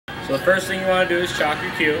So the first thing you want to do is chalk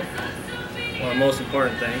your cue. One of the most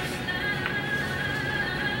important things.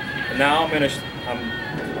 And now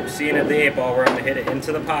I'm seeing at the 8-ball where I'm going to hit it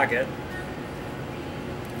into the pocket.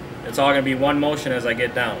 It's all going to be one motion as I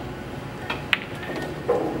get down.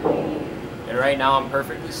 And right now I'm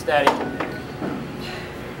perfectly steady.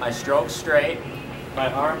 My stroke's straight. My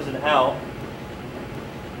arm's in L.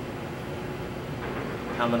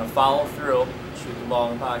 I'm going to follow through, shoot the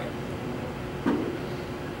ball in the pocket.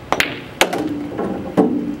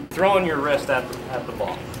 Throwing your wrist at the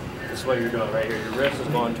ball. That's what you're doing right here. Your wrist is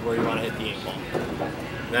going to where you want to hit the 8-ball.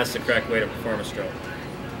 And that's the correct way to perform a stroke.